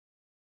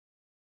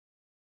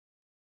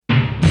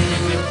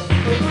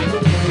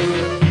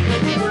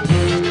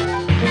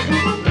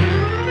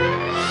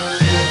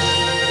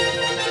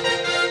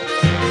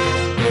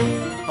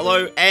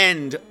Hello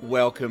and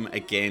welcome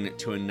again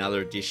to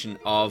another edition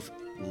of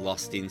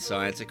Lost in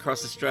Science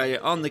across Australia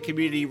on the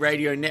Community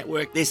Radio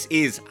Network. This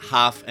is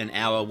half an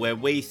hour where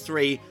we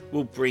three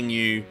will bring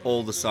you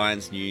all the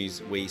science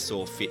news we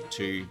saw fit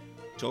to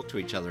talk to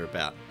each other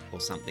about,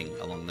 or something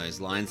along those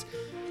lines.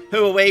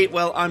 Who are we?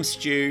 Well, I'm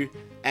Stu,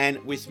 and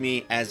with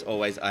me, as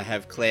always, I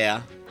have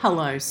Claire.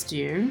 Hello,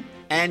 Stu.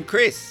 And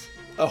Chris.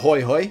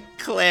 Ahoy, hoy.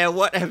 Claire,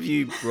 what have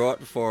you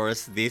brought for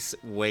us this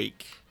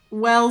week?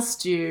 Well,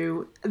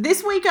 Stu,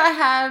 this week I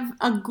have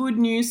a good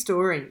news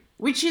story,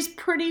 which is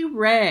pretty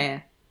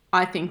rare,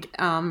 I think,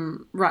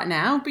 right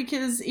now,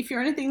 because if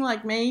you're anything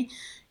like me,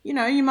 you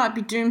know, you might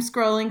be doom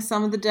scrolling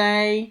some of the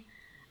day,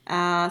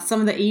 some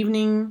of the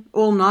evening,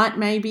 all night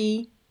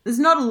maybe. There's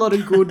not a lot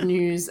of good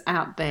news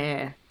out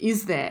there,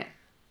 is there?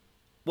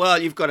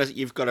 Well, you've got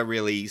to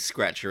really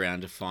scratch around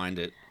to find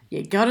it.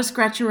 You got to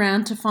scratch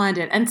around to find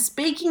it. And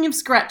speaking of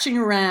scratching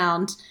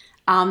around,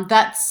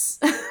 that's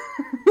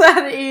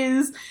that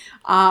is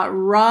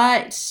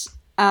right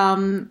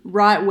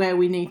where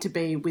we need to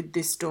be with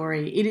this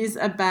story. It is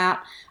about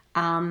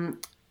a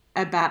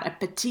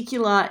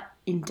particular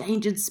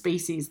endangered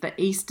species, the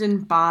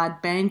eastern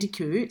barred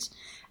bandicoot,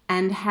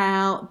 and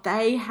how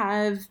they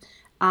have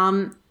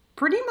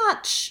pretty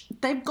much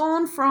they've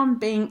gone from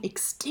being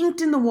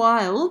extinct in the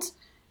wild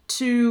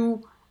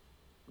to,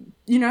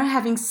 you know,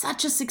 having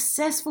such a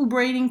successful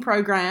breeding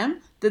program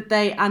that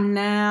they are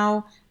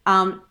now,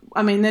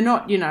 I mean, they're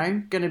not, you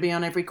know, going to be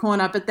on every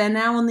corner, but they're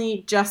now on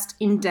the just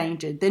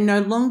endangered. They're no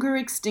longer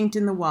extinct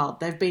in the wild.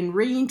 They've been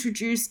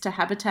reintroduced to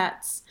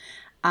habitats,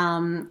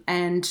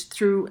 and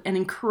through an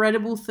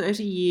incredible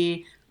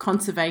 30-year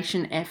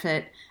conservation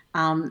effort,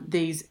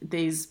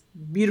 these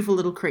beautiful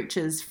little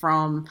creatures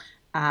from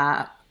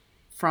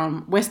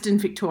Western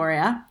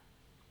Victoria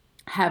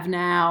have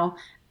now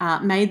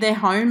made their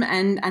home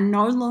and are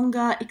no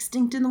longer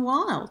extinct in the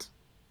wild.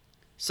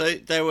 So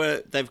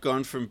they've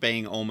gone from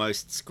being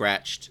almost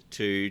scratched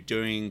to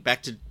doing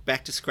back to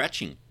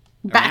scratching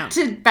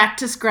around. Back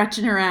to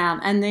scratching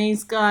around. And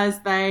these guys,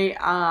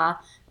 they're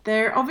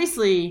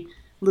obviously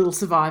little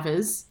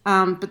survivors,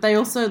 but they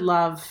also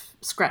love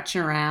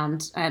scratching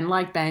around and,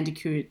 like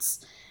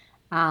bandicoots,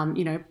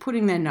 you know,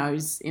 putting their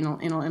nose in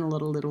a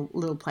lot of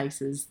little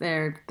places.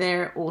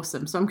 They're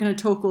awesome. So I'm going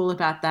to talk all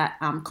about that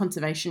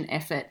conservation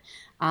effort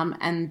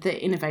and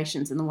the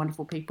innovations and the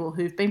wonderful people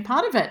who've been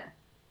part of it.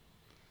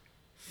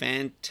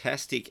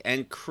 Fantastic.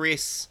 And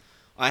Chris,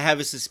 I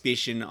have a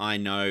suspicion I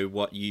know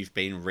what you've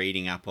been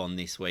reading up on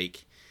this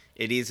week.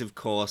 It is, of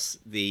course,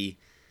 the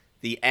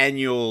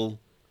annual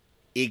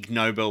Ig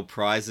Nobel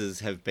Prizes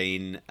have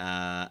been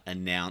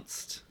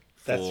announced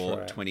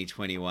for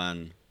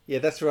 2021. Yeah,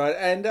 that's right.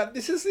 And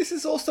this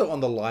is also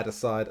on the lighter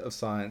side of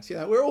science. You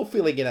know, we're all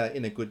feeling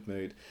in a good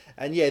mood.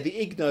 And yeah, the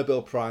Ig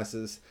Nobel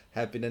Prizes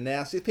have been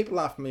announced. If people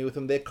aren't familiar with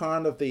them, they're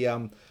kind of the,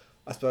 I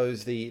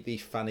suppose, the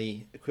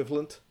funny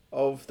equivalent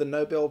of the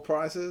Nobel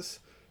Prizes,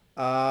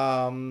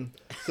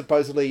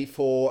 supposedly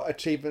for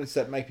achievements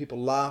that make people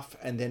laugh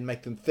and then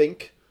make them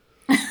think.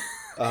 Do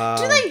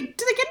they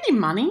get any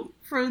money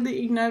for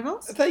the Ig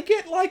Nobels? They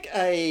get like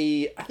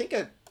I think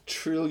a $1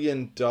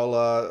 trillion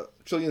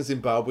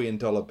Zimbabwean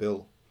dollar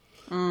bill.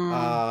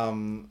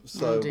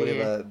 So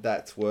whatever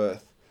that's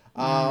worth.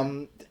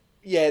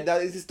 Yeah, no,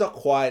 it's not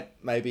quite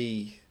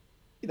maybe.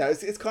 You know,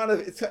 they're kind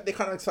of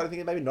exciting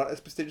thing, maybe not as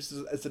prestigious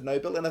as the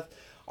Nobel. And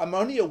I'm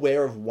only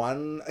aware of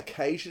one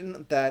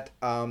occasion that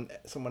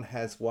someone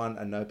has won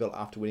a Nobel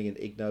after winning an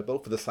Ig Nobel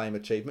for the same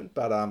achievement.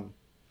 But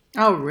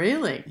oh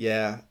really?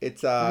 Yeah,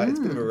 it's a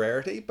bit of a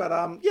rarity. But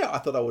yeah, I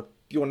thought I would.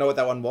 Do you want to know what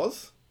that one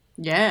was?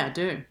 Yeah, I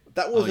do.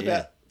 That was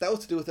that was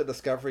to do with the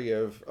discovery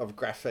of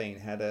graphene,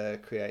 how to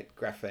create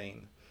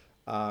graphene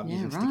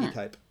using sticky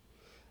tape.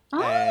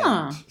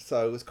 And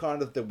so it was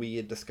kind of the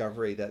weird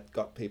discovery that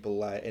got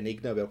people an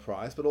Ig Nobel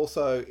Prize, but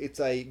also it's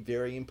a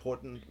very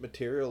important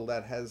material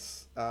that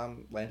has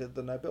landed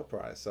the Nobel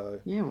Prize. So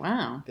yeah,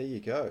 wow. There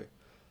you go.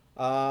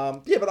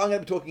 Yeah, but I'm going to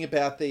be talking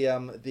about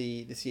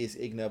the this year's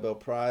Ig Nobel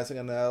Prize.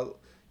 I'm going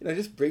to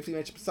just briefly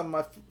mention some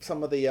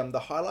of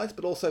the highlights,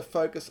 but also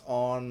focus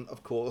on,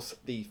 of course,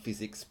 the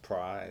Physics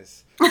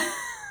Prize.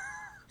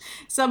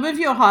 Some of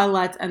your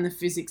highlights and the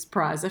Physics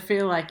Prize, I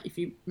feel like if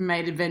you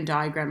made a Venn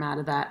diagram out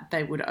of that,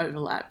 they would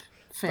overlap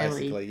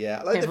fairly Basically,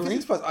 yeah. Like the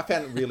Physics Prize, I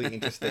found it really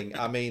interesting.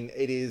 I mean,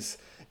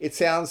 it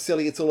sounds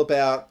silly. It's all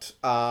about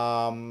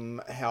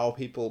how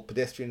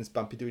pedestrians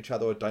bump into each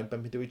other or don't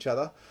bump into each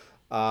other.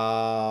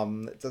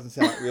 It doesn't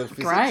sound like real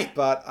physics, Great.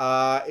 But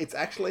it's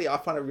actually, I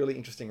find it really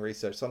interesting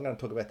research. So I'm going to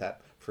talk about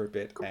that for a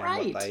bit.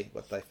 Great. And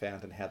what they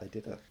found and how they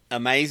did it.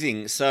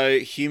 Amazing. So,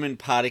 human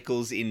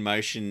particles in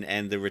motion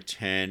and the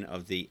return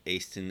of the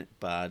eastern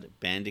barred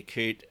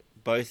bandicoot.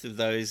 Both of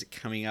those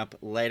coming up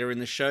later in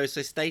the show,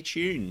 so stay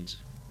tuned.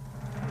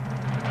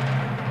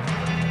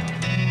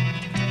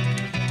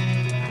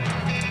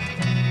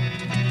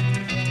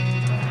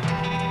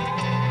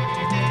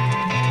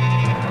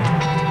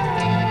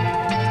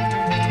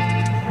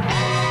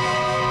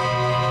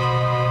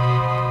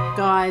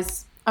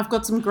 Guys, I've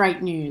got some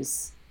great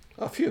news.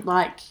 Oh, phew.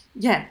 Like,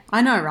 yeah,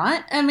 I know,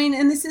 right? I mean,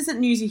 and this isn't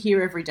news you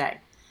hear every day.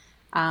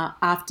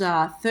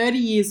 After 30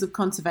 years of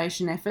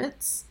conservation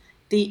efforts,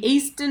 the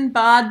eastern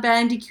barred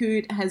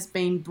bandicoot has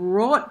been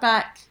brought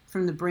back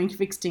from the brink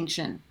of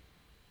extinction.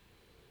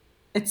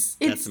 That's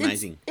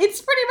amazing.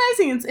 It's pretty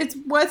amazing. It's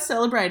worth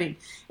celebrating.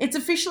 It's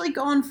officially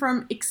gone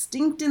from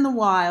extinct in the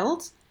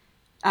wild,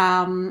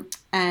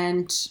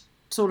 and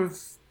sort of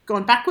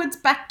gone backwards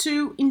back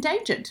to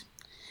endangered.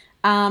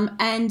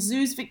 And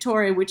Zoos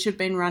Victoria, which have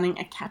been running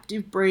a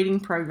captive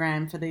breeding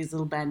program for these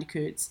little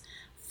bandicoots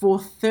for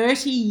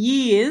 30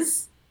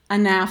 years, are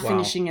now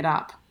finishing it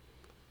up.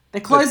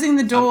 They're closing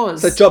the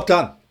doors. So job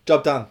done.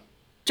 Job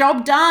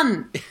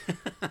done.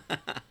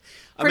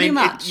 Pretty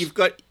much. You've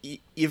got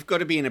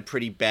to be in a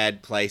pretty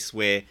bad place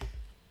where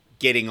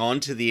getting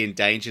onto the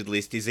endangered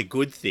list is a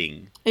good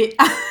thing.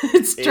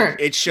 It's true.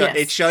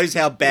 It shows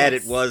how bad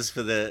it was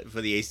for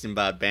the eastern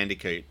barred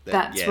bandicoot.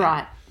 That's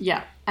right.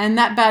 Yeah. And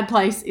that bad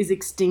place is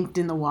extinct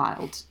in the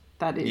wild.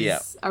 That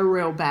is a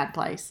real bad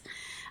place.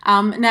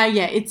 Now,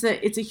 it's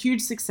a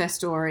huge success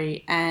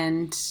story,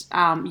 and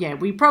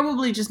we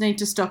probably just need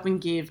to stop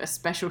and give a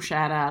special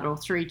shout out or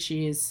 3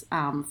 cheers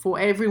for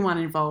everyone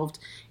involved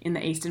in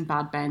the Eastern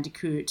Barred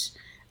Bandicoot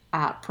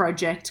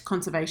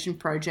conservation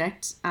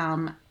project.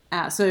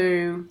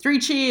 So 3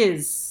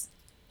 cheers!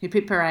 Hip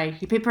hip hooray!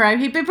 Hip hip hooray!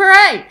 Hip hip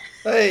hooray!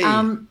 Hey.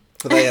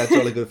 For they are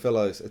jolly good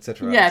fellows,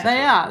 etc. Yeah,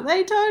 they are.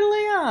 They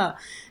totally are.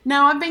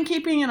 Now, I've been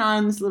keeping an eye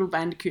on this little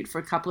bandicoot for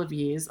a couple of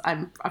years.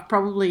 I've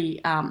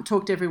probably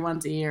talked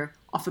everyone's ear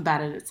off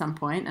about it at some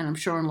point, and I'm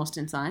sure on Lost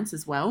in Science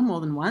as well, more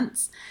than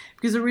once,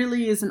 because it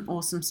really is an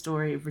awesome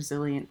story of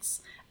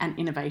resilience and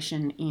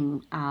innovation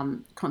in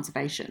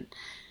conservation.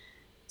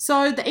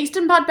 So the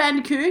Eastern Barred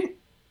Bandicoot,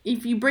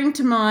 if you bring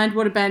to mind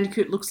what a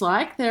bandicoot looks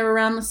like, they're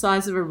around the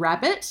size of a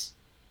rabbit.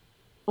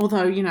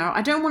 Although,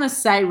 I don't want to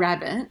say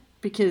rabbit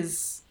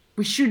because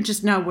we should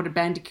just know what a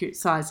bandicoot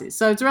size is.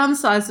 So it's around the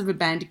size of a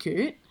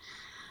bandicoot.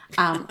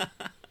 But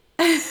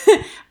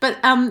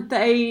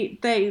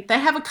they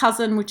have a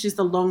cousin, which is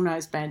the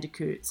long-nosed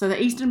bandicoot. So the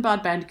Eastern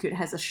Barred Bandicoot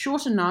has a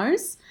shorter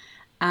nose,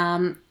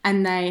 and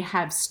they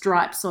have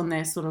stripes on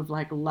their sort of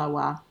like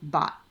lower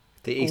butt.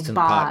 The eastern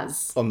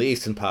bars. Part. On the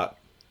eastern part.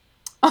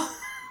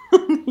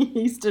 On the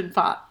eastern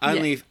part.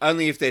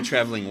 Only if they're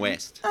travelling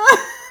west.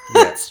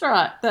 That's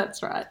right.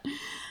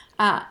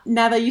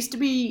 Now, they used to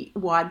be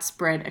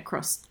widespread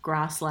across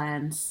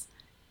grasslands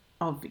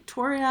of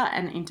Victoria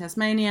and in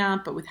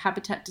Tasmania, but with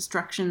habitat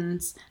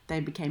destructions, they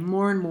became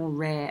more and more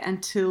rare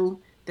until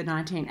the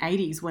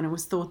 1980s, when it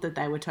was thought that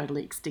they were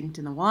totally extinct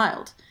in the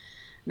wild.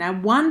 Now,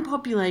 one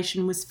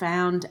population was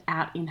found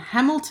out in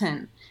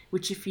Hamilton,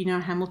 which, if you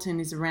know,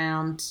 Hamilton is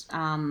around,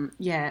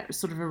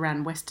 sort of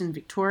around Western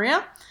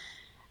Victoria.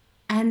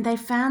 And they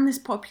found this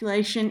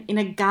population in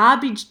a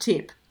garbage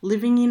tip,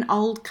 living in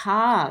old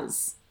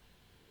cars.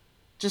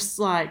 Just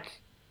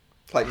like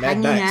Mad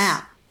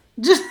Max.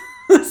 Just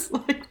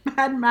like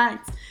Mad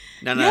Max.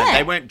 No,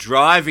 they weren't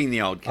driving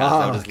the old cars.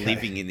 They were just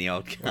living in the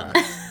old cars.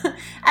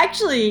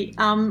 Actually,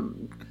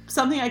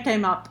 something I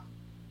came up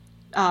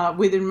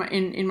with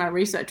in my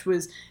research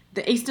was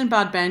the Eastern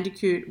Barred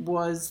Bandicoot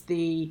was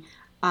the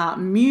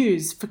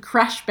muse for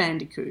Crash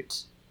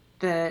Bandicoot,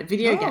 the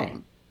video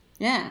game.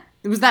 Yeah,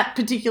 it was that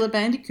particular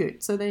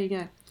bandicoot. So there you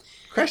go.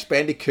 Crash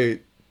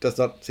Bandicoot does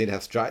not seem to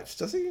have stripes,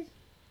 does he?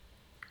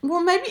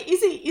 Well, maybe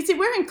is he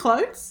wearing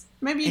clothes?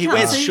 Maybe he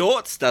wears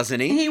shorts, doesn't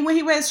he? He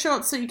wears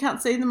shorts, so you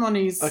can't see them on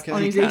his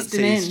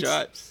eastern end.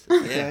 Stripes.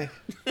 Okay.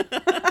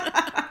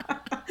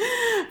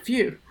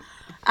 Phew.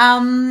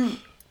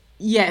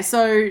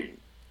 So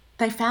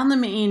they found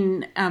them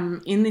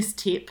in this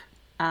tip,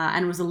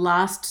 and it was the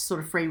last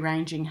sort of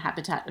free-ranging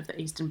habitat of the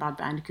Eastern Barred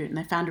Bandicoot, and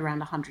they found around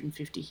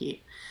 150 here.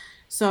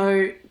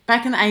 So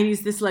back in the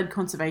 80s, this led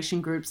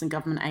conservation groups and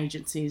government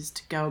agencies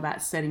to go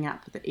about setting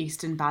up the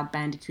Eastern Barred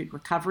Bandicoot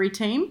Recovery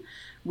Team,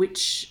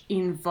 which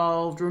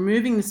involved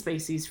removing the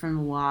species from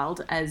the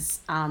wild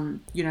as,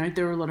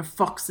 there are a lot of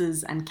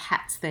foxes and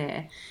cats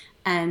there,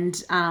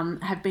 and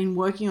have been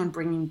working on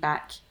bringing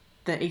back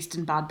the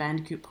Eastern Barred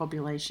Bandicoot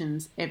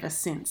populations ever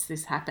since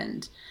this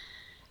happened.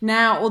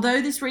 Now,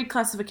 although this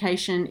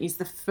reclassification is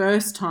the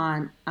first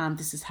time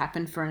this has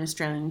happened for an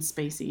Australian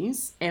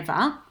species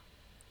ever,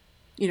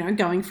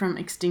 going from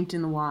extinct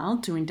in the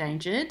wild to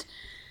endangered,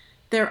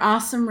 there are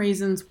some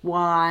reasons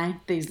why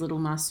these little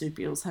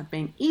marsupials have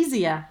been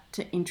easier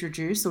to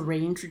introduce or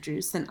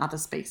reintroduce than other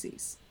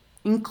species,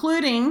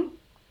 including,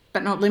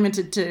 but not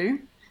limited to,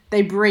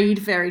 they breed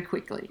very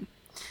quickly.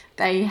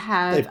 They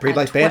breed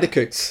like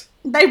bandicoots.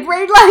 They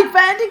breed like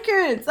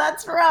bandicoots,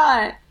 that's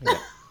right. Yeah.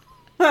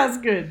 That's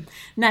good.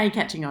 Now you're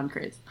catching on,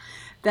 Chris.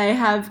 They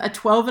have a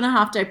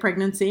 12.5-day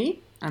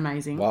pregnancy.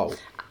 Amazing. Wow.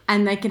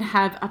 And they can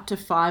have up to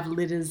 5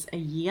 litters a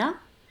year.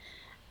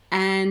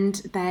 And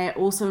they're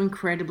also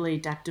incredibly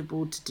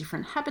adaptable to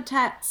different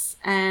habitats.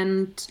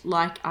 And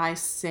like I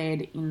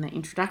said in the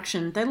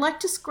introduction, they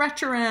like to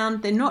scratch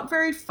around. They're not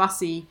very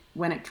fussy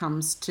when it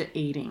comes to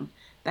eating.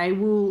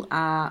 They'll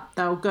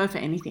go for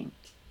anything.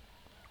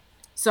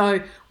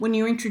 So when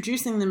you're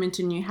introducing them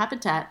into new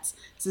habitats,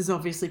 this is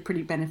obviously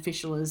pretty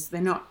beneficial, as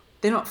they're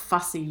not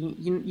fussy.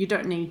 You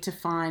don't need to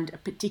find a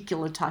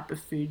particular type of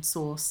food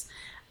source,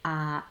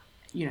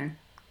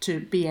 to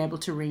be able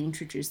to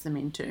reintroduce them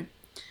into.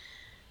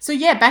 So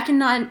yeah, back in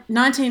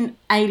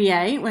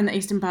 1988, when the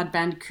Eastern Barred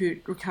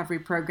Bandicoot Recovery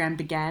Program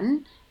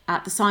began,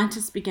 the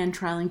scientists began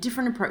trialling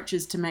different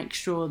approaches to make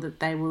sure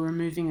that they were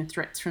removing the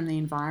threats from the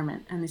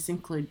environment, and this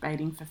included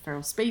baiting for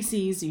feral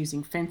species,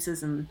 using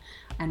fences and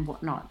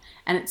whatnot.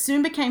 And it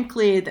soon became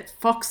clear that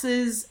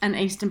foxes and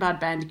Eastern Barred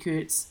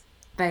Bandicoots,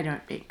 they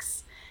don't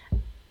mix.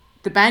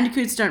 The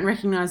bandicoots don't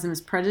recognise them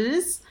as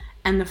predators,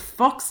 and the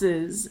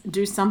foxes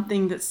do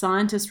something that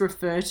scientists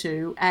refer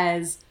to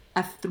as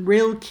a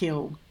thrill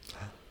kill.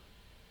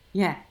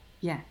 Yeah,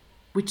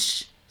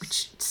 which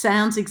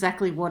sounds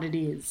exactly what it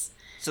is.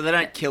 So they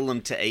don't kill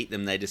them to eat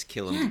them, they just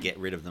kill them to get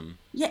rid of them.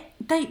 Yeah,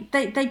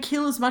 they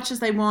kill as much as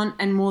they want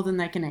and more than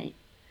they can eat.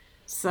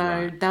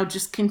 So They'll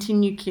just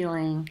continue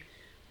killing.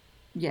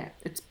 Yeah,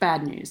 it's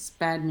bad news.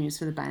 Bad news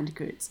for the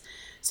bandicoots.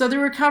 So the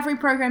recovery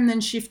program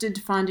then shifted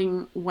to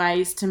finding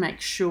ways to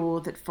make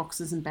sure that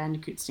foxes and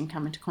bandicoots didn't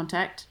come into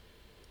contact.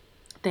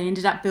 They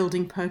ended up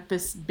building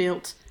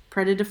purpose-built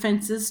predator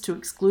fences to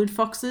exclude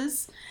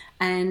foxes,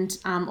 and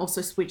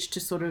also switched to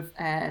sort of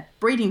a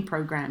breeding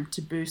program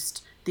to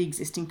boost the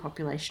existing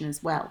population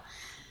as well.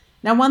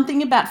 Now, one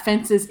thing about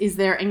fences is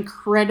they're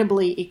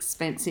incredibly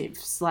expensive.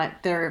 It's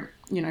like they're,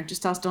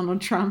 just ask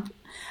Donald Trump.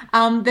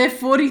 They're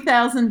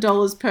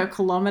 $40,000 per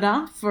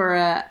kilometre for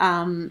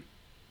a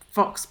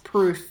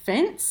fox-proof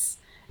fence.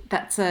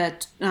 That's a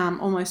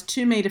almost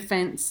 2-metre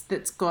fence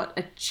that's got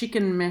a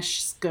chicken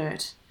mesh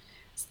skirt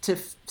to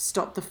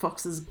stop the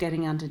foxes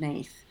getting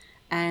underneath,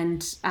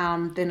 and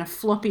then a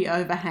floppy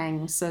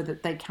overhang so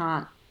that they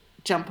can't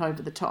jump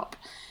over the top.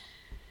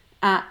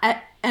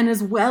 And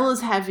as well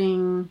as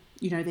having,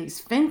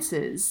 these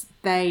fences,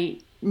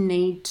 they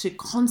need to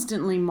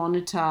constantly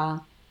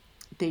monitor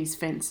these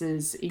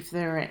fences if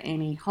there are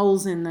any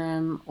holes in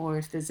them, or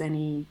if there's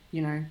any,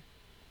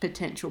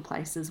 potential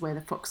places where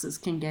the foxes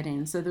can get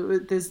in. So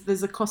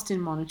there's a cost in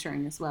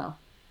monitoring as well.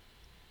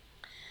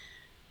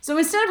 So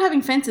instead of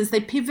having fences, they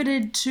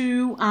pivoted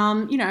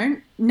to,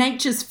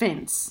 nature's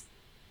fence,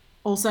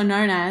 also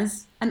known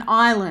as an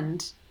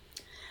island.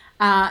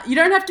 You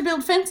don't have to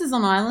build fences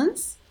on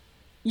islands.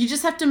 You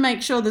just have to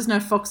make sure there's no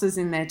foxes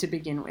in there to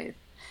begin with.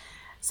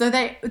 So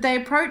they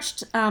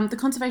approached, the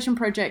Conservation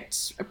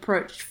Project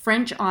approached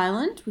French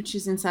Island, which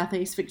is in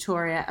southeast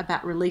Victoria,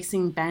 about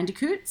releasing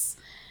bandicoots.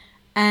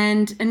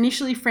 And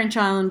initially French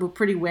Island were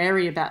pretty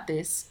wary about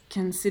this,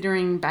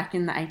 considering back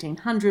in the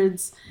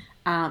 1800s,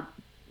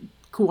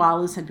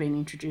 koalas had been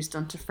introduced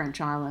onto French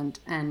Island,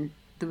 and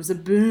there was a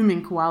boom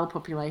in koala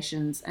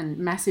populations and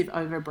massive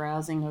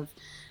overbrowsing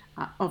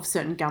of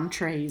certain gum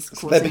trees.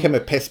 So they became a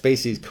pest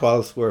species.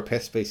 Koalas were a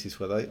pest species,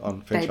 were they,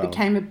 on French Island? They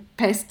became a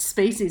pest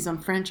species on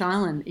French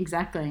Island,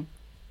 exactly.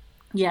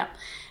 Yeah.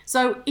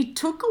 So it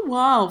took a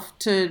while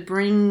to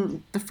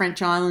bring the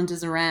French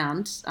Islanders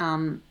around.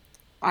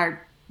 I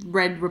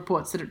read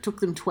reports that it took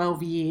them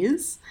 12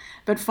 years,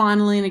 but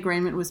finally an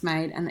agreement was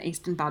made and the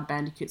Eastern Barred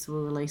Bandicoots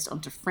were released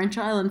onto French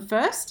Island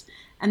first,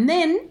 and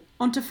then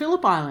onto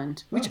Phillip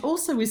Island, which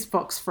also is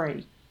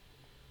fox-free.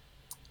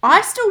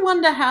 I still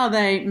wonder how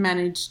they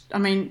managed. I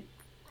mean,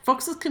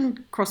 foxes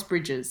can cross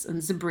bridges, and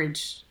there's a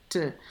bridge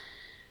to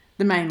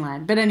the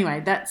mainland. But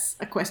anyway, that's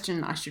a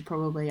question I should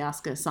probably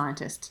ask a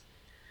scientist.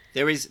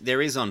 There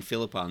is on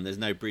Phillip Island. There's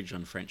no bridge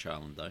on French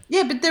Island, though.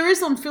 Yeah, but there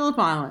is on Phillip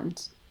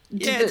Island.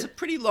 Yeah, it's a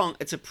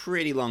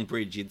pretty long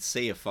bridge. You'd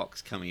see a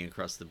fox coming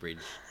across the bridge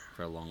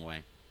for a long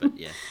way. But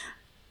yeah.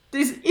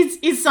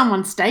 Is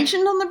someone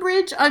stationed on the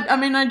bridge? I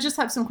mean, I just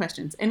have some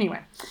questions.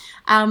 Anyway,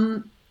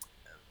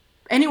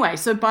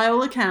 so by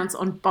all accounts,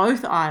 on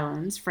both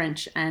islands,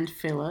 French and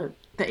Phillip,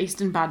 the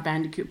Eastern Barred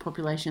Bandicoot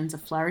populations are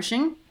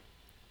flourishing.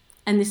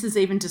 And this is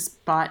even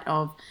despite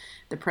of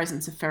the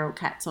presence of feral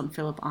cats on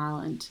Phillip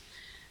Island.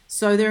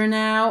 So there are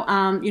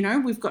now,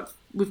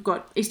 we've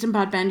got Eastern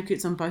Barred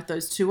Bandicoots on both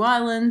those two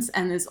islands,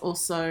 and there's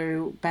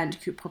also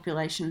bandicoot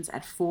populations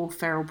at 4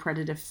 feral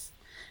predator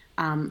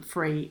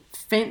free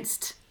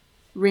fenced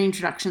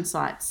reintroduction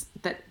sites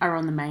that are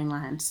on the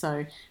mainland.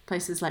 So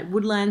places like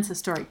Woodlands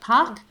Historic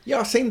Park. Yeah,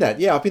 I've seen that.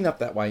 Yeah, I've been up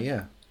that way,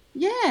 yeah.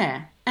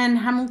 Yeah, and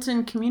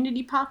Hamilton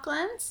Community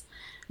Parklands,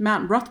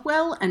 Mount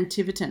Rothwell and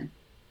Tiverton.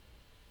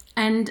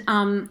 And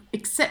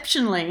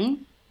exceptionally,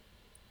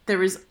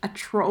 there is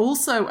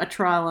also a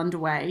trial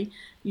underway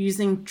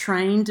using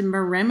trained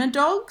Maremma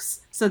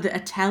dogs, so the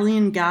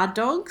Italian guard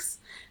dogs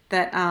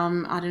that,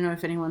 I don't know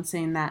if anyone's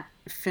seen that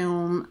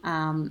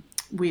film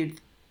with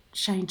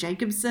Shane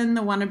Jacobson,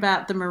 the one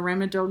about the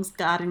Maremma dogs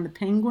guarding the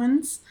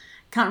penguins.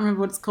 Can't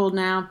remember what it's called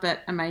now,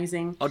 but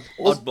amazing.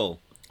 Oddball.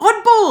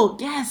 Oddball,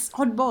 yes,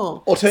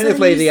 Oddball.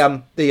 Alternatively,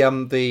 so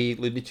the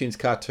Looney Tunes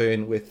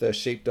cartoon with the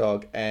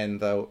sheepdog and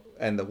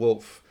the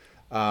wolf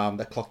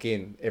that clock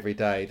in every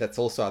day. That's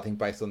also, I think,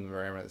 based on the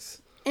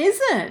Maremmas. Is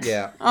it?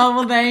 Yeah. Oh,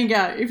 well, there you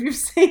go. If you've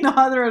seen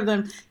either of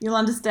them, you'll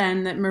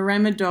understand that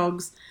Maremma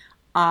dogs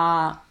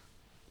are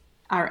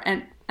are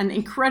an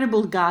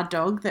incredible guard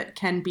dog that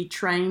can be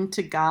trained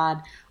to guard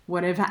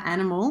whatever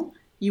animal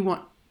you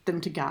want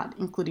them to guard,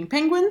 including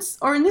penguins,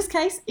 or in this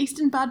case,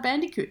 eastern barred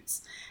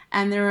bandicoots.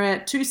 And there are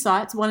 2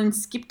 sites, one in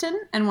Skipton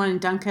and one in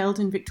Dunkeld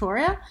in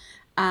Victoria,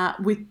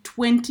 with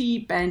 20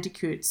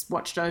 bandicoots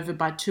watched over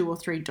by 2 or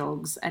 3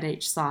 dogs at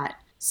each site.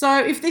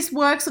 So if this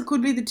works, it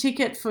could be the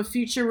ticket for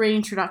future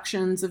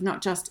reintroductions of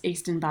not just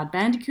eastern barred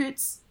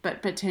bandicoots,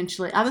 but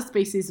potentially other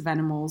species of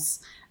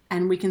animals.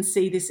 And we can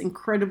see this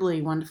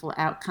incredibly wonderful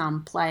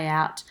outcome play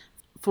out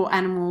for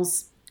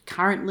animals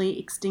currently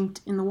extinct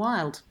in the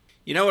wild.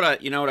 You know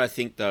what I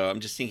think though? I'm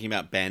just thinking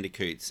about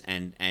bandicoots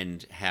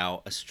and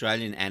how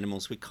Australian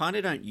animals, we kind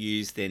of don't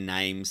use their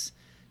names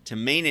to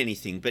mean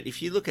anything. But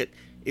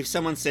if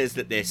someone says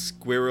that they're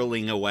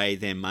squirreling away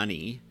their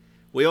money,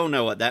 we all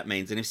know what that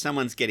means. And if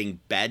someone's getting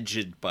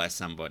badgered by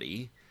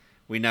somebody,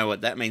 we know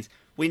what that means.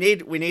 We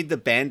need the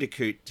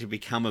bandicoot to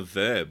become a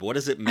verb. What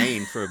does it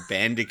mean for a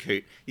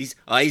bandicoot? He's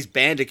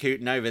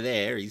bandicooting over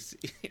there.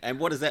 And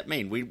what does that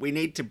mean? We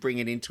need to bring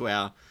it into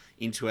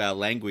our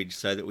language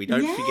so that we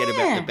don't forget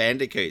about the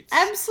bandicoots.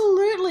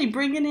 Absolutely,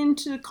 bring it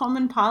into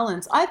common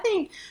parlance. I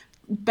think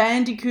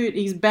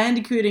he's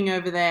bandicooting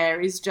over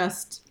there is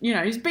just,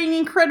 he's being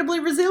incredibly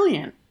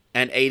resilient.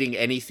 And eating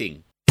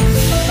anything.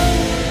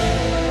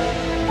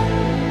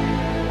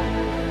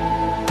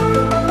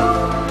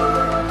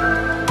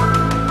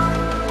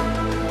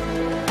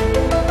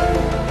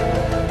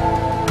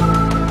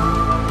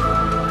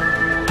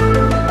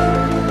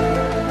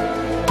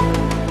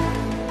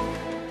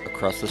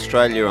 Across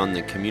Australia on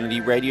the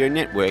Community Radio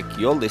Network,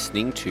 you're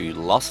listening to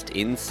Lost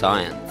in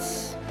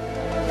Science.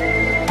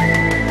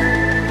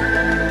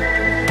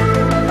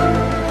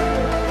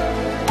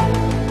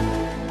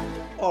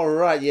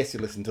 Alright, yes, you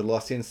listen to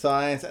Lost in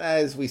Science.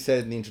 As we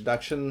said in the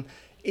introduction,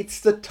 it's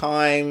the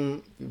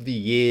time of the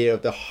year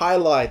of the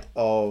highlight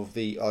of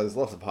there's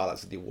lots of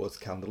highlights of the awards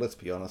calendar, let's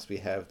be honest. We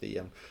have the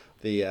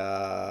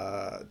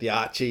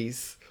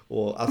Archies,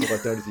 or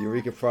otherwise known as the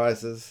Eureka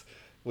Prizes.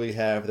 We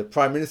have the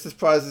Prime Minister's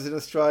Prizes in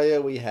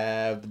Australia. We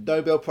have the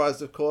Nobel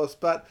Prize, of course.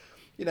 But,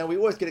 we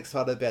always get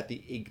excited about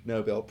the Ig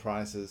Nobel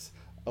Prizes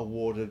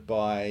awarded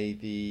by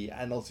the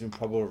Annals of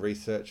Improbable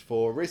Research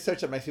for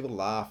research that makes people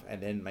laugh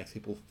and then makes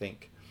people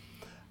think.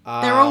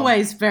 They're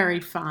always very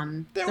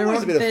fun. They're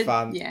always a bit of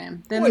fun. Yeah,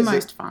 they're the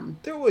most fun.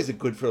 They're always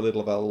good for a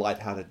little of a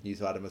light-hearted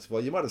news item as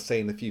well. You might have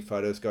seen a few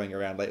photos going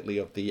around lately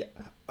of the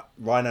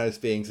rhinos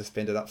being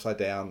suspended upside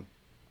down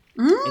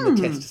in the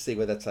test to see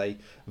whether that's a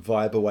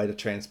viable way to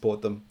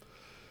transport them.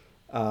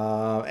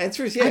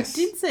 Answer is yes. I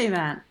did see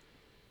that.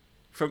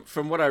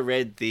 From what I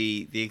read,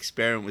 the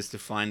experiment was to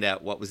find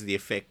out what was the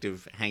effect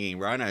of hanging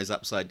rhinos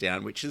upside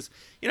down, which is,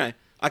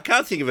 I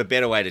can't think of a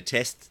better way to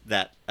test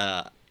that,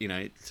 to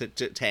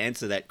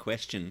answer that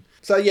question.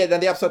 So yeah,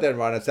 then the upside down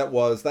rhinos,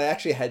 they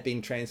actually had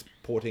been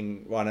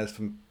transporting rhinos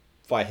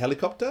via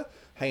helicopter,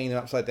 hanging them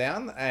upside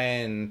down,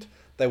 and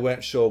they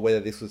weren't sure whether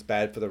this was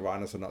bad for the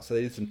rhinos or not. So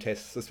they did some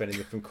tests suspending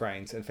them from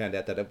cranes and found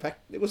out that in fact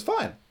it was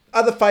fine.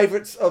 Other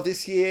favourites of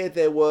this year,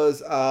 there was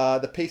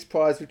the Peace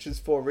Prize, which is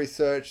for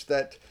research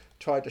that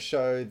tried to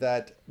show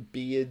that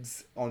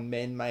beards on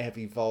men may have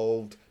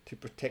evolved to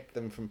protect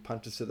them from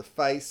punches to the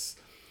face.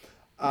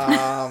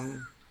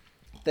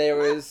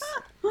 There is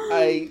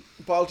a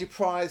biology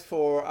prize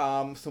for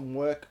some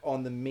work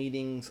on the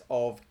meanings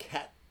of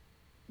cat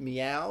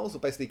meows, or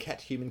basically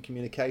cat-human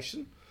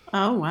communication.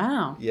 Oh,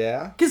 wow.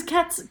 Yeah. Because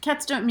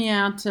cats don't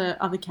meow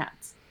to other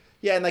cats.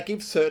 Yeah, and they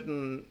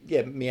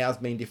give meows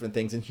mean different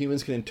things, and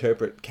humans can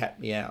interpret cat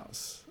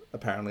meows,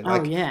 apparently.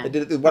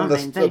 One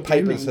of the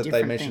papers that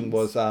they mentioned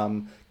was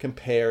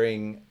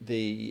comparing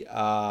the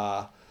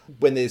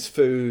when there's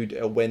food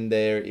or when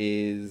there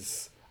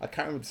is... I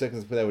can't remember the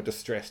circumstances where they were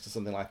distressed or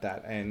something like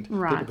that, and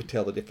people could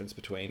tell the difference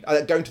between...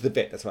 going to the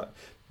vet, that's right.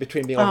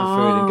 Between being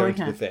offered food and going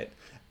to the vet.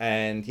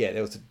 And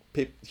yeah,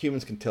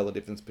 humans can tell the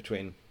difference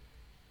between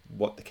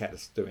what the cat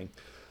is doing.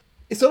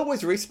 It's not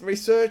always recent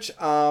research.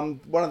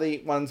 One of the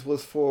ones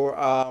was for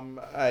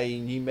a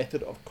new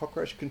method of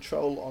cockroach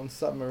control on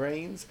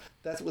submarines.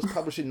 That was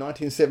published in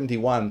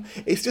 1971.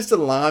 It's just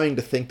alarming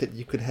to think that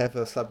you could have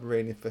a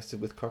submarine infested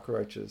with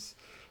cockroaches.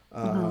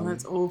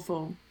 That's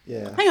awful.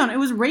 Yeah. Hang on, it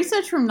was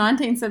research from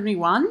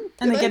 1971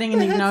 and they're getting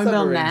an Ig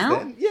Nobel now?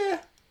 Then.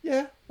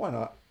 Yeah, why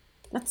not?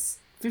 That's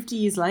 50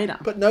 years later.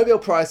 But Nobel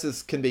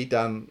Prizes can be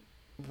done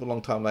a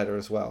long time later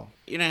as well.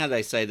 You know how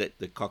they say that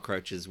the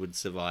cockroaches would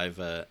survive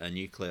a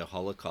nuclear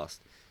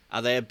holocaust?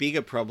 Are they a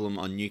bigger problem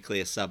on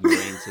nuclear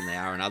submarines than they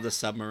are on other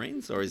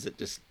submarines, or is it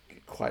just...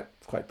 Quite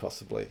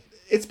possibly.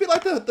 It's a bit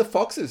like the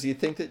foxes. You'd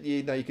think that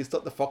you could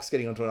stop the fox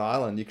getting onto an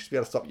island. You should be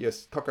able to stop your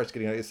cockroach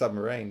getting on your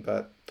submarine,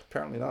 but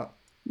apparently not.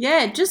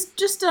 Yeah, just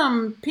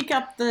pick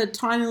up the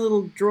tiny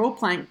little draw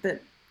plank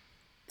that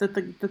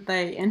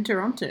they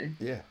enter onto.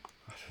 Yeah,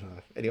 I don't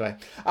know. Anyway,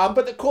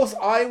 but of course,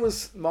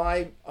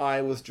 my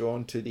eye was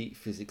drawn to the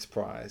Physics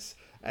Prize,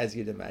 as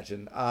you'd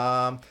imagine.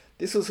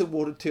 This was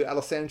awarded to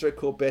Alessandro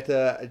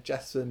Corbetta,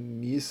 Jasper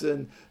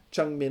Musin,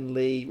 Chungmin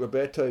Lee,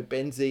 Roberto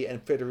Benzi,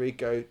 and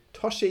Federico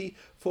Toschi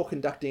for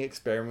conducting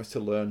experiments to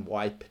learn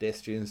why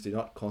pedestrians do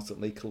not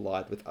constantly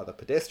collide with other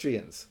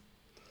pedestrians.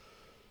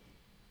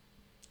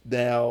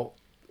 Now,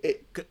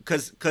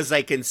 because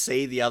they can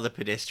see the other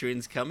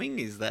pedestrians coming.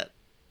 Is that?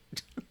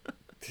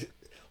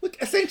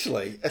 Look,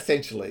 essentially, that's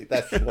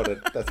what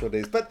it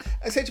is. But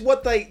essentially,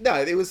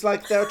 it was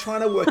like they were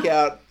trying to work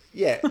out.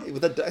 Yeah,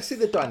 I see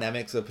the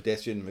dynamics of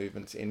pedestrian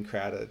movements in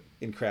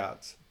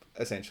crowds,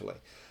 essentially,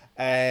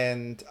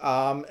 and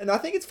I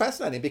think it's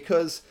fascinating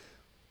because,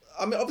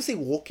 I mean, obviously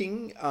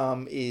walking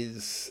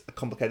is a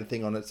complicated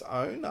thing on its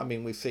own. I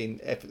mean, we've seen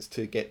efforts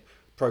to get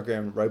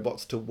programmed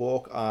robots to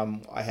walk.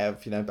 I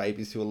have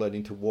babies who are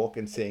learning to walk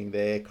and seeing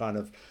their kind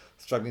of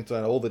struggling to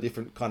learn all the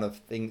different kind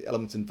of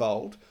elements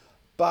involved.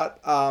 But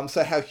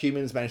so how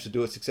humans manage to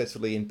do it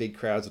successfully in big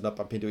crowds and not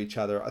bump into each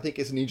other, I think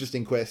is an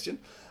interesting question.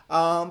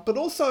 But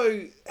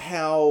also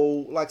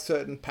how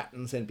certain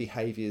patterns and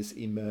behaviours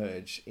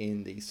emerge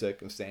in these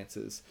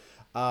circumstances,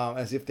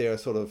 as if there are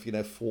sort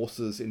of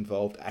forces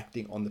involved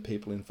acting on the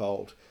people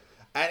involved.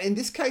 And in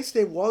this case,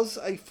 there was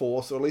a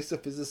force, or at least the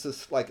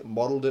physicists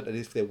modelled it as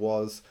if there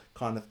was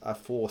kind of a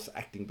force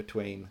acting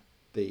between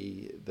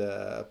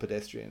the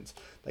pedestrians.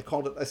 They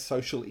called it a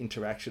social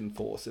interaction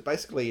force. It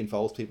basically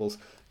involves people's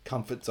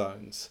comfort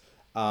zones,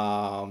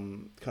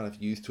 kind of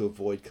used to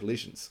avoid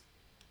collisions.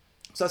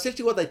 So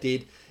essentially what they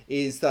did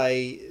is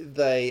they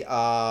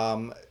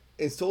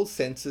installed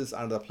sensors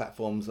under the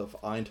platforms of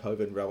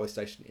Eindhoven railway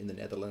station in the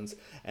Netherlands,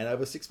 and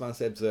over 6 months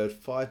they observed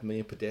 5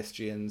 million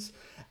pedestrians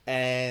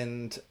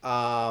and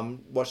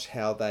watched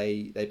how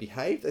they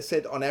behave. They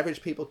said on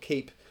average people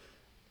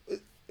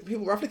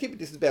roughly keep a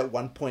distance about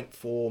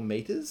 1.4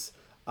 meters,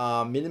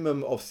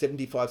 minimum of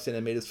 75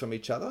 centimeters from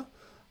each other.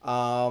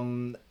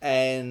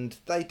 And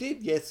they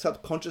did,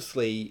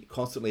 subconsciously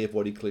constantly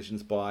avoiding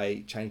collisions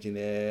by changing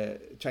the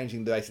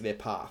base of their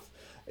path.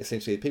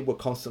 Essentially, people were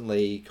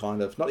constantly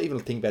kind of not even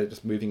thinking about it,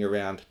 just moving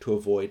around to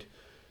avoid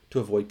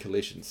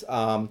collisions.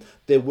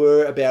 There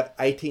were about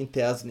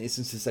 18,000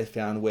 instances they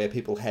found where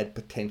people had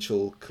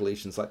potential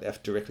collisions, like they're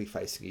directly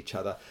facing each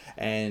other,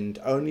 and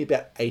only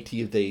about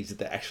 80 of these did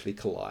they actually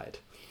collide.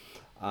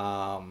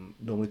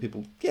 Normally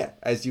people,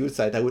 as you would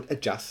say, they would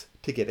adjust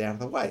to get out of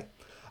the way.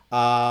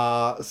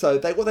 So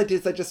what they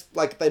did is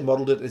they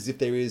modelled it as if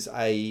there is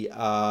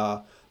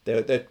there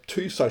are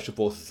two social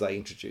forces they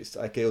introduced.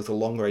 It was a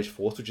long-range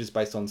force, which is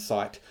based on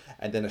sight,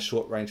 and then a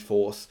short-range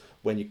force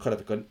when you kind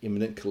of got an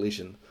imminent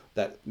collision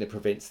that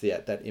prevents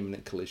that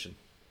imminent collision.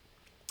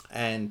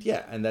 And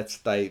that's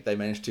they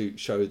managed to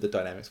show the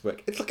dynamics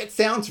work. It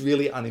sounds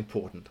really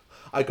unimportant,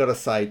 I gotta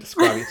say,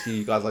 describing it to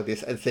you guys like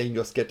this and seeing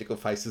your skeptical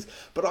faces.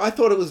 But I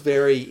thought it was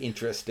very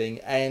interesting,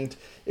 and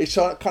it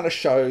kind of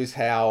shows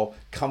how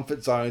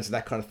comfort zones and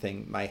that kind of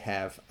thing may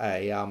have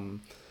a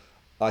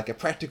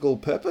practical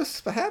purpose,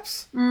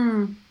 perhaps.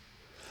 Do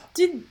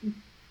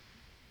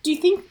you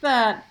think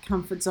that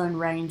comfort zone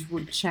range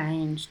would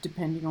change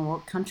depending on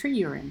what country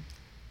you're in?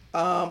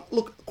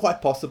 Look,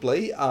 quite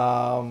possibly.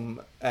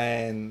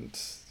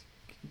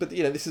 But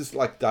this is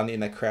done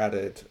in a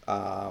crowded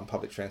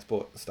public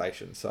transport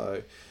station.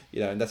 So,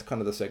 and that's kind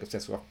of the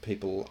circumstance where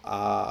people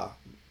are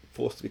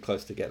forced to be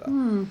close together.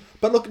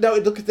 But we'll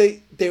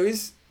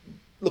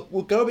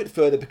go a bit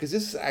further because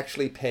this is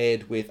actually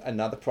paired with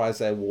another prize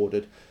they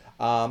awarded.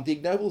 The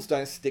Ig Nobels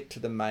don't stick to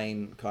the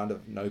main kind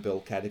of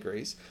Nobel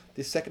categories.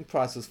 This second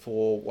prize was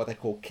for what they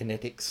call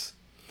kinetics,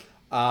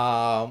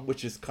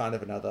 which is kind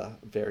of another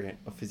variant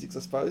of physics, I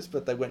suppose,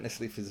 but they weren't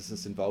necessarily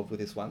physicists involved with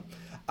this one.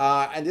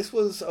 And this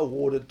was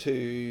awarded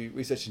to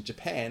research in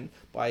Japan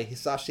by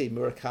Hisashi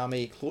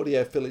Murakami,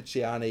 Claudio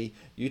Feliciani,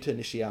 Yuta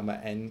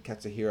Nishiyama, and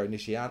Katsuhiro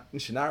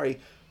Nishinari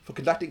for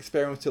conducting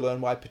experiments to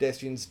learn why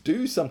pedestrians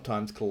do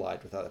sometimes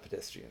collide with other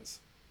pedestrians.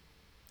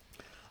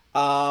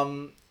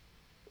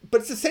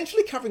 But it's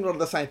essentially covering a lot of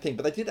the same thing,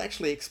 but they did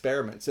actually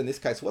experiments. In this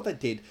case, what they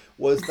did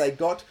was they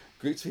got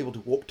groups of people to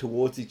walk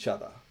towards each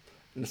other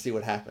and to see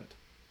what happened.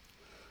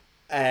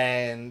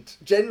 And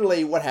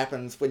generally what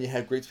happens when you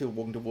have groups of people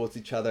walking towards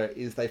each other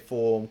is they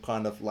form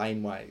kind of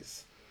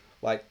laneways,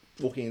 like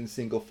walking in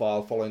single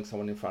file, following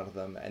someone in front of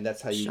them, and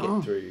that's how you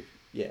get through,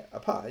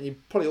 apart. And you're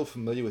probably all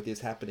familiar with this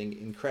happening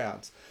in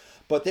crowds.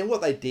 But then what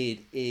they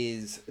did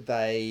is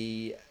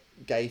they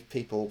gave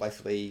people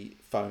basically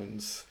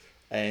phones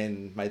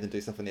and made them do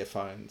stuff on their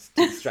phones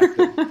to distract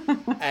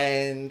them.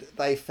 And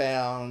they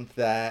found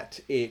that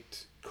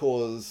it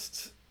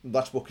caused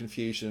much more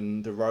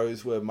confusion. The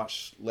rows were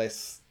much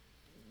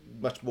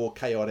more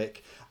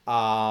chaotic.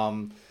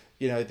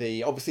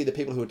 Obviously the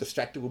people who were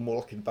distracted were more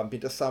likely to bump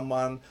into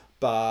someone,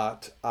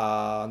 but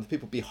the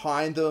people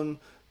behind them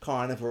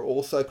kind of were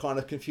also kind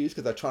of confused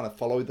because they're trying to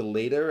follow the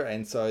leader,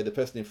 and so the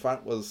person in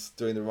front was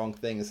doing the wrong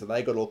thing, and so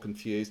they got all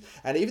confused.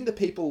 And even the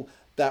people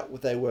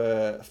that they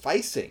were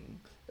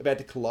facing, about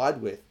to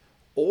collide with,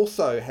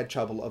 also had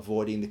trouble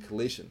avoiding the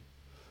collision,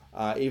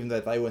 even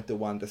though they weren't the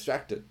one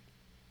distracted.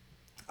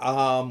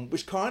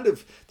 which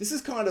this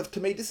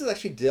is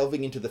actually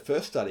delving into the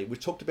first study,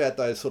 which talked about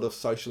those sort of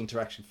social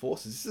interaction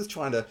forces. This is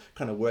trying to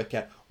kind of work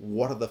out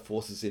what are the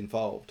forces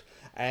involved.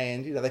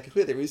 And, they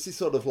conclude there is this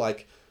sort of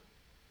like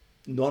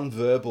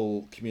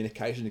non-verbal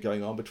communication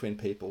going on between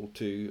people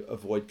to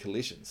avoid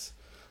collisions.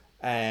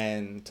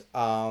 And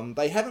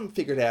they haven't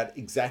figured out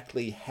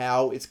exactly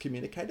how it's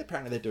communicated.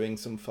 Apparently they're doing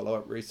some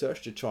follow-up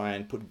research to try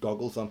and put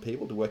goggles on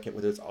people to work out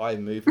whether it's eye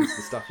movements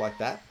and stuff like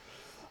that.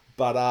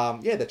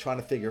 But they're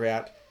trying to figure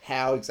out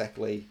how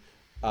exactly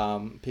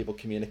people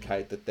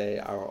communicate that they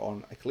are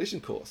on a collision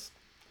course.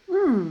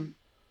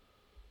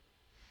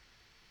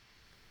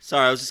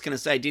 Sorry, I was just going to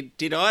say,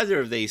 did either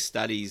of these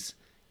studies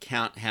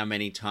count how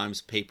many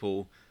times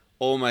people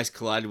almost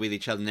collided with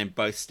each other and then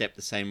both stepped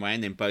the same way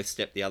and then both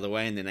stepped the other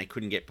way and then they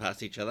couldn't get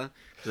past each other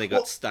because they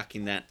got stuck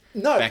in that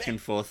back and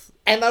forth?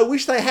 And I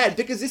wish they had,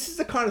 because this is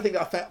the kind of thing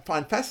that I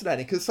find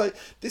fascinating, because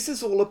this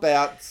is all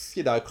about,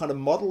 kind of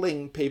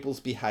modelling people's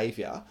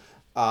behaviour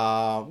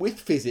with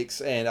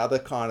physics and other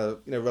kind of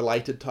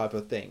related type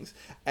of things,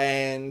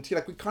 and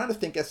we kind of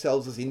think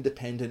ourselves as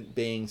independent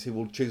beings who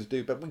will choose to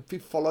do, but we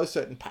follow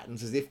certain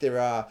patterns as if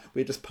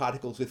we're just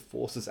particles with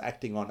forces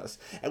acting on us.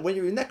 And when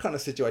you're in that kind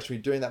of situation,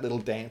 you're doing that little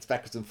dance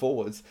backwards and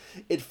forwards,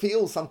 it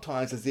feels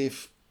sometimes as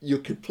if you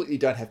completely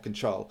don't have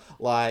control,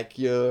 like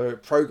you're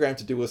programmed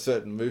to do a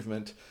certain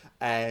movement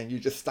and you're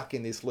just stuck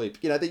in this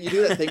loop. That you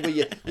do that thing where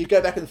you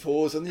go back and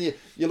forth and then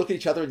you look at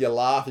each other and you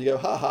laugh and you go,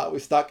 ha ha, we're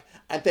stuck.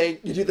 And then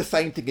you do the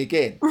same thing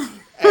again.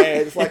 And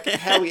it's like,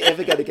 how are we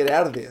ever going to get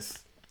out of this?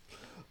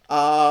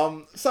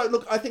 So,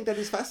 look, I think that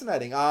is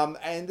fascinating.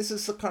 And this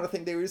is the kind of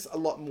thing, there is a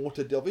lot more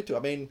to delve into. I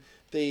mean,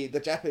 the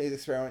Japanese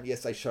experiment,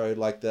 yes, they showed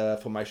like the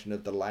formation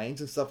of the lanes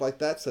and stuff like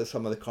that. So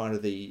some of the kind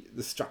of the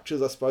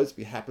structures, I suppose,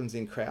 happens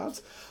in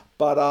crowds.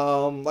 But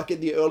like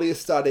in the earlier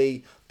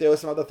study, there were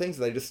some other things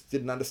that they just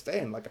didn't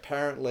understand. Like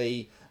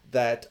apparently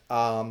that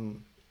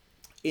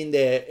in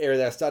their area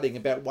they were studying,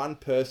 about one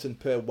person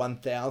per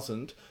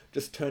 1,000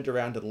 just turned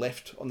around and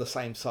left on the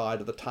same side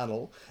of the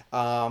tunnel.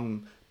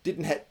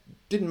 Didn't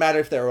matter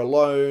if they were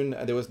alone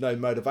and there was no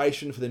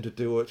motivation for them to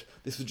do it.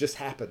 This would just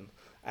happen.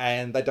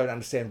 And they don't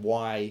understand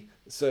why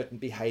certain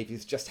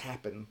behaviours just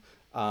happen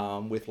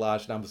with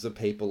large numbers of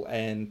people.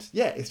 And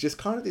yeah, it's just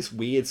kind of this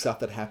weird stuff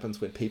that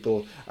happens when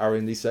people are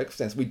in these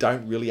circumstances. We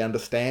don't really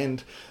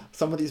understand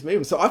some of these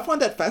movements. So I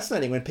find that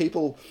fascinating when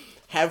people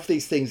have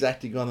these things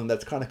acting on them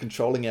that's kind of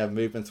controlling our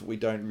movements, but we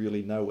don't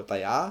really know what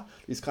they are.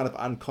 These kind of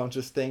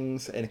unconscious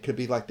things, and it could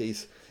be like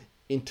these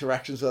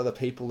interactions with other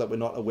people that we're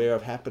not aware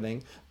of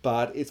happening,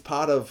 but it's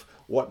part of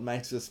what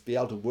makes us be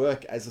able to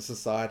work as a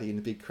society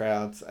in big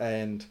crowds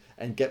and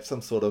get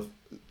some sort of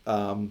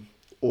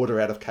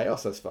order out of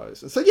chaos, I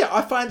suppose. And so yeah,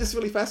 I find this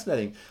really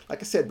fascinating. Like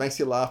I said, it makes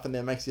you laugh and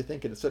then makes you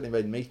think, and it certainly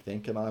made me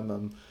think, and I'm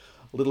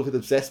a little bit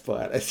obsessed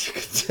by it, as you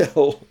can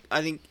tell.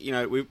 I think,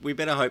 we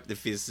better hope the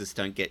physicists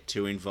don't get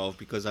too involved,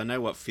 because I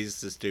know what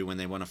physicists do when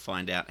they want to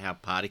find out how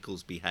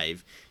particles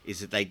behave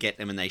is that they get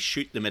them and they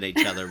shoot them at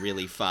each other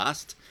really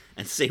fast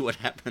and see what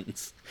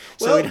happens.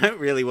 So we don't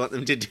really want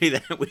them to do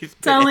that with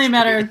It's only a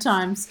matter of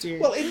time, Stu.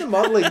 Well, in the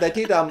modelling, they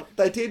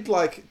did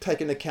like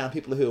take into account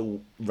people who are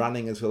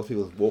running as well as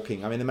people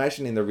walking. I mean,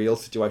 imagine in the real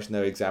situation they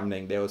were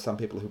examining, there were some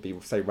people who'd be,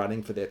 say,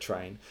 running for their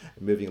train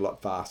and moving a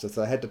lot faster.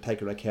 So they had to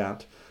take into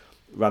account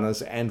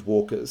runners and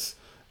walkers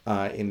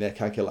in their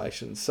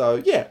calculations.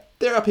 So yeah,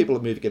 there are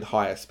people moving at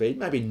higher speed,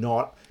 maybe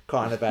not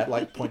kind of at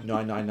like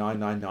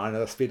 0.99999 at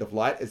the speed of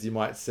light as you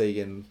might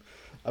see in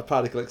a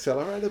particle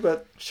accelerator,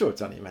 but sure, it's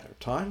only a matter of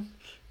time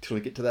till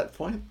we get to that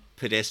point.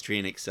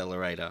 Pedestrian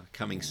accelerator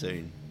coming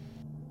soon.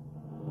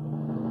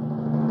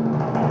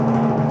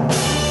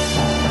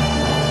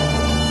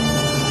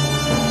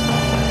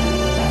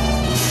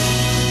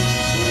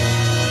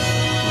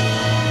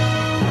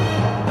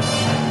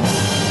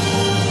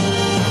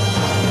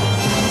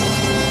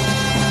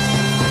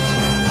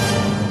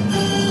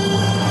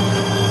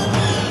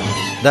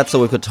 That's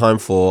all we've got time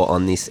for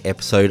on this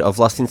episode of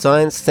Lost in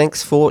Science.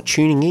 Thanks for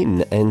tuning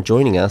in and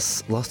joining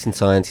us. Lost in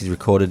Science is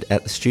recorded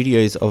at the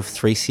studios of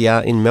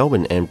 3CR in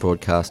Melbourne and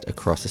broadcast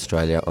across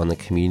Australia on the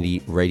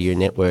Community Radio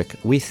Network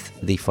with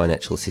the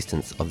financial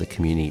assistance of the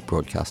Community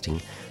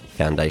Broadcasting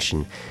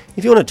Foundation.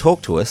 If you want to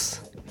talk to us,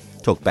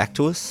 talk back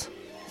to us,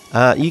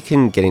 you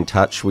can get in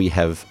touch. We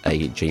have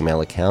a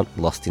Gmail account,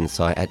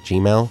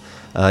 lostinsci@gmail.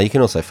 You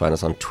can also find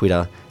us on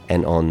Twitter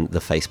and on the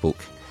Facebook.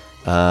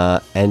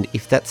 And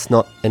if that's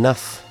not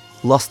enough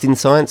Lost in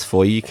Science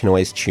for you, you can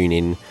always tune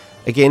in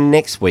again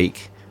next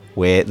week,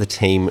 where the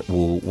team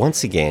will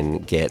once again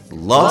get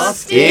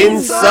Lost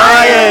in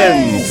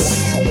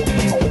Science!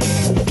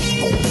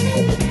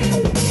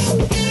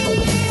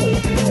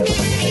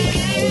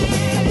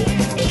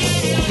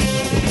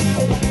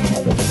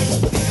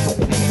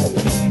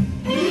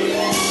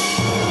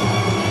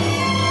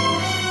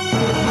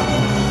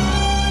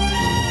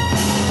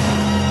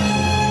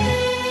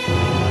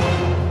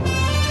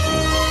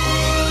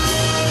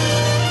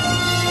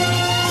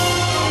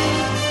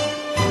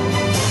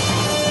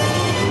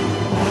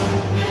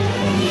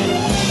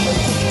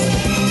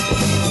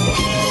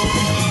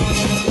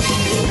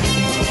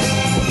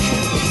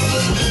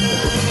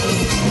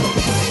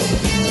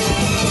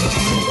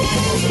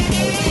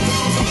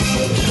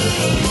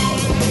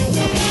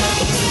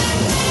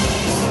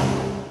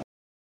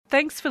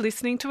 Thanks for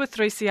listening to a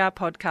 3CR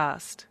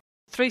podcast.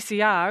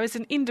 3CR is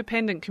an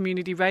independent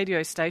community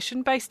radio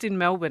station based in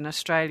Melbourne,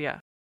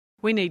 Australia.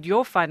 We need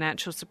your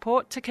financial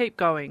support to keep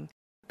going.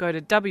 Go to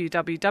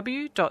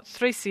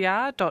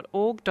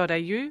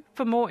www.3cr.org.au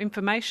for more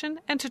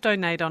information and to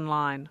donate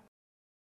online.